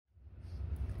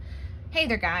Hey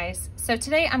there guys. So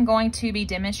today I'm going to be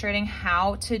demonstrating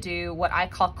how to do what I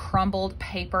call crumbled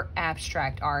paper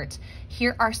abstract art.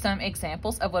 Here are some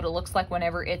examples of what it looks like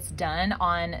whenever it's done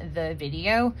on the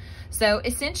video. So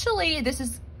essentially this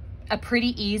is a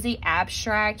pretty easy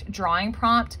abstract drawing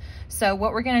prompt. So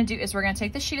what we're going to do is we're going to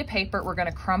take the sheet of paper, we're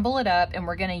going to crumble it up, and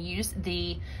we're going to use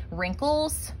the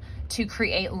wrinkles to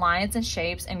create lines and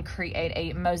shapes and create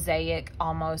a mosaic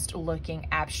almost looking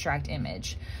abstract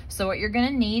image. So what you're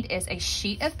gonna need is a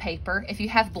sheet of paper. If you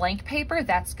have blank paper,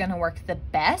 that's gonna work the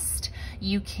best.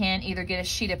 You can either get a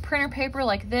sheet of printer paper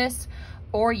like this,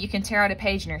 or you can tear out a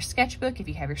page in your sketchbook if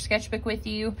you have your sketchbook with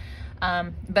you.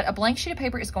 But a blank sheet of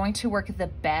paper is going to work the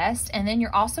best. And then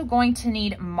you're also going to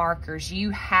need markers. You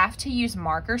have to use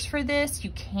markers for this.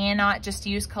 You cannot just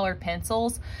use colored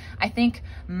pencils. I think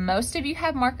most of you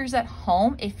have markers at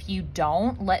home. If you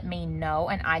don't, let me know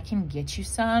and I can get you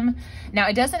some. Now,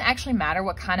 it doesn't actually matter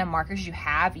what kind of markers you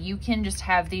have. You can just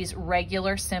have these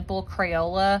regular, simple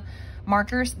Crayola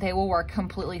markers. They will work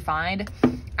completely fine.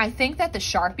 I think that the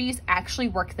Sharpies actually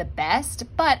work the best,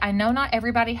 but I know not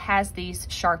everybody has these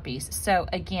Sharpies. So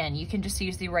again, you can just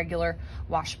use the regular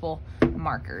washable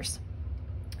markers.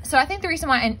 So I think the reason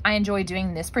why I enjoy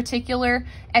doing this particular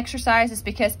exercise is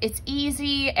because it's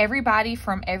easy. Everybody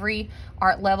from every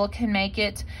art level can make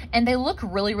it, and they look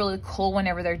really, really cool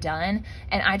whenever they're done.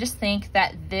 And I just think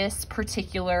that this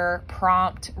particular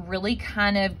prompt really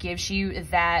kind of gives you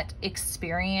that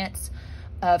experience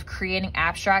of creating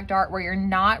abstract art where you're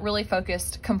not really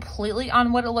focused completely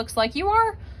on what it looks like. You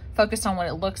are focused on what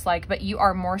it looks like, but you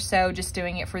are more so just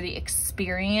doing it for the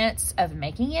experience of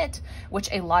making it, which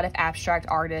a lot of abstract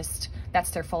artists, that's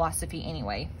their philosophy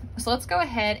anyway. So let's go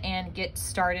ahead and get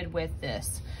started with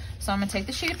this. So I'm gonna take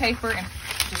the sheet of paper and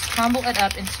just crumble it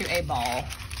up into a ball.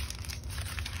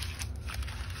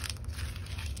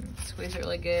 Squeeze it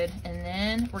really good, and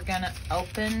then we're gonna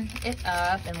open it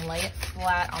up and lay it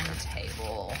flat on the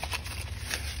table.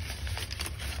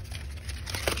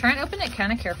 Try and open it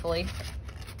kind of carefully.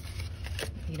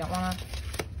 You don't want to,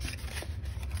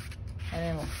 and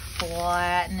then we'll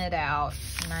flatten it out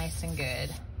nice and good.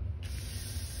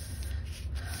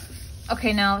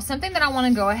 Okay, now something that I want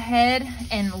to go ahead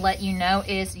and let you know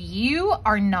is you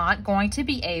are not going to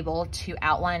be able to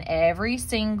outline every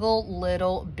single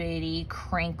little bitty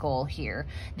crinkle here.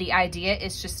 The idea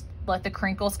is just let the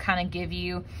crinkles kind of give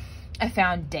you a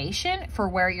foundation for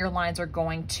where your lines are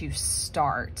going to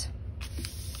start.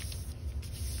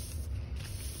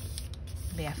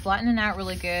 But yeah, flattening out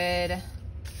really good.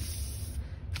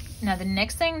 Now the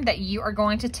next thing that you are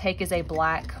going to take is a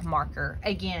black marker.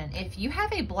 Again, if you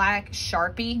have a black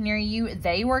Sharpie near you,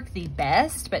 they work the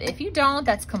best, but if you don't,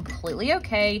 that's completely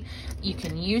okay. You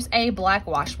can use a black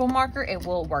washable marker. It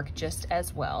will work just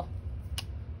as well.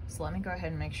 So let me go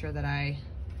ahead and make sure that I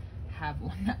have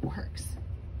one that works.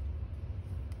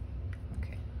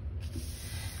 Okay.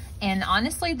 And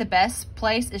honestly, the best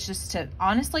place is just to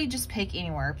honestly just pick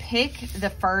anywhere. Pick the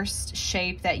first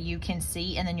shape that you can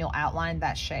see, and then you'll outline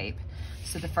that shape.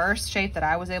 So the first shape that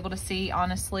I was able to see,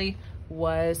 honestly,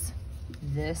 was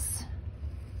this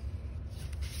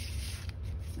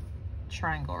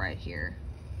triangle right here.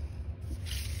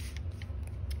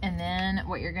 And then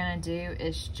what you're gonna do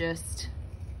is just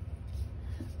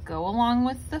go along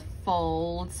with the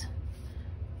folds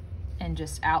and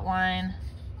just outline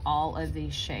all of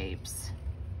these shapes.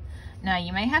 Now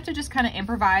you may have to just kind of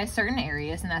improvise certain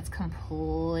areas, and that's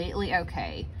completely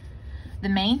okay. The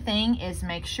main thing is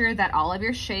make sure that all of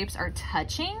your shapes are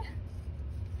touching,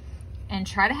 and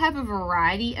try to have a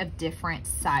variety of different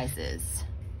sizes.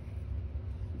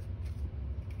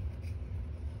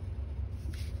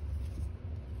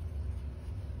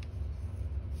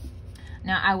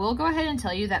 Now I will go ahead and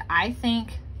tell you that I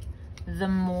think the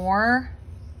more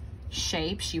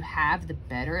shapes you have, the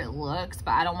better it looks,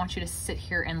 but I don't want you to sit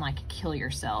here and like kill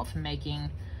yourself making,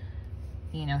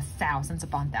 you know, thousands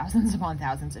upon thousands upon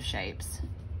thousands of shapes.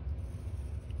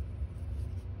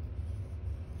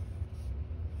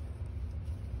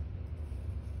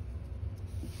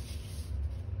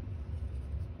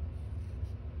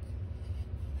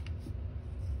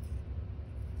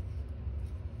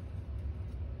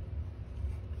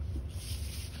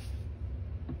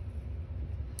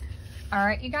 All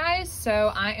right, you guys,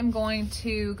 so I am going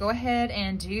to go ahead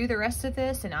and do the rest of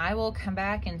this, and I will come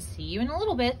back and see you in a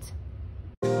little bit.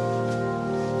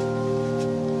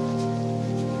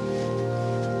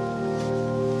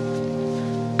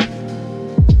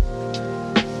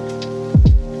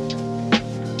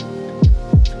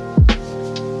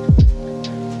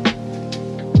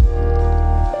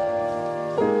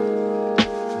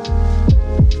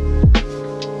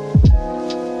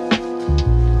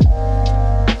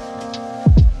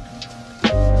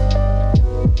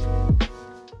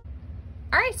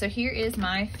 so here is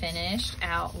my finished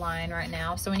outline right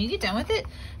now. So when you get done with it,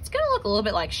 it's gonna look a little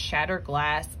bit like shattered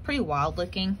glass, pretty wild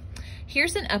looking.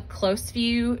 Here's an up close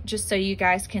view, just so you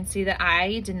guys can see that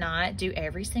I did not do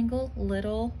every single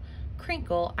little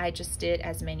crinkle. I just did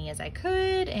as many as I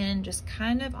could and just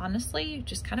kind of, honestly,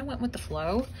 just kind of went with the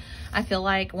flow. I feel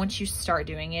like once you start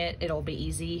doing it, it'll be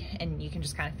easy and you can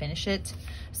just kind of finish it.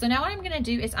 So now what I'm gonna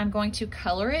do is I'm going to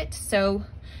color it. So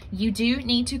you do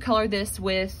need to color this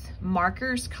with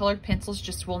markers. Colored pencils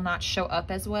just will not show up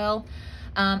as well.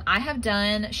 I have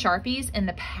done Sharpies in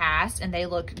the past and they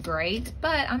look great,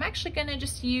 but I'm actually gonna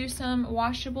just use some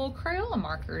washable Crayola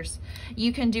markers.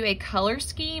 You can do a color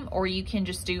scheme or you can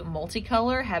just do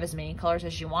multicolor, have as many colors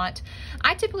as you want.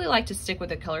 I typically like to stick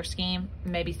with a color scheme,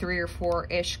 maybe 3 or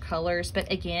 4-ish colors, but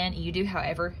again, you do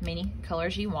however many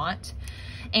colors you want.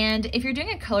 And if you're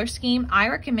doing a color scheme, I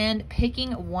recommend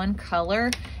picking one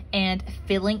color and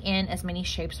filling in as many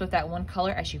shapes with that one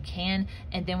color as you can.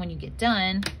 And then when you get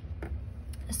done,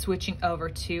 switching over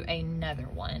to another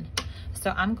one.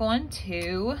 So I'm going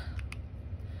to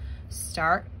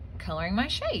start coloring my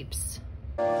shapes.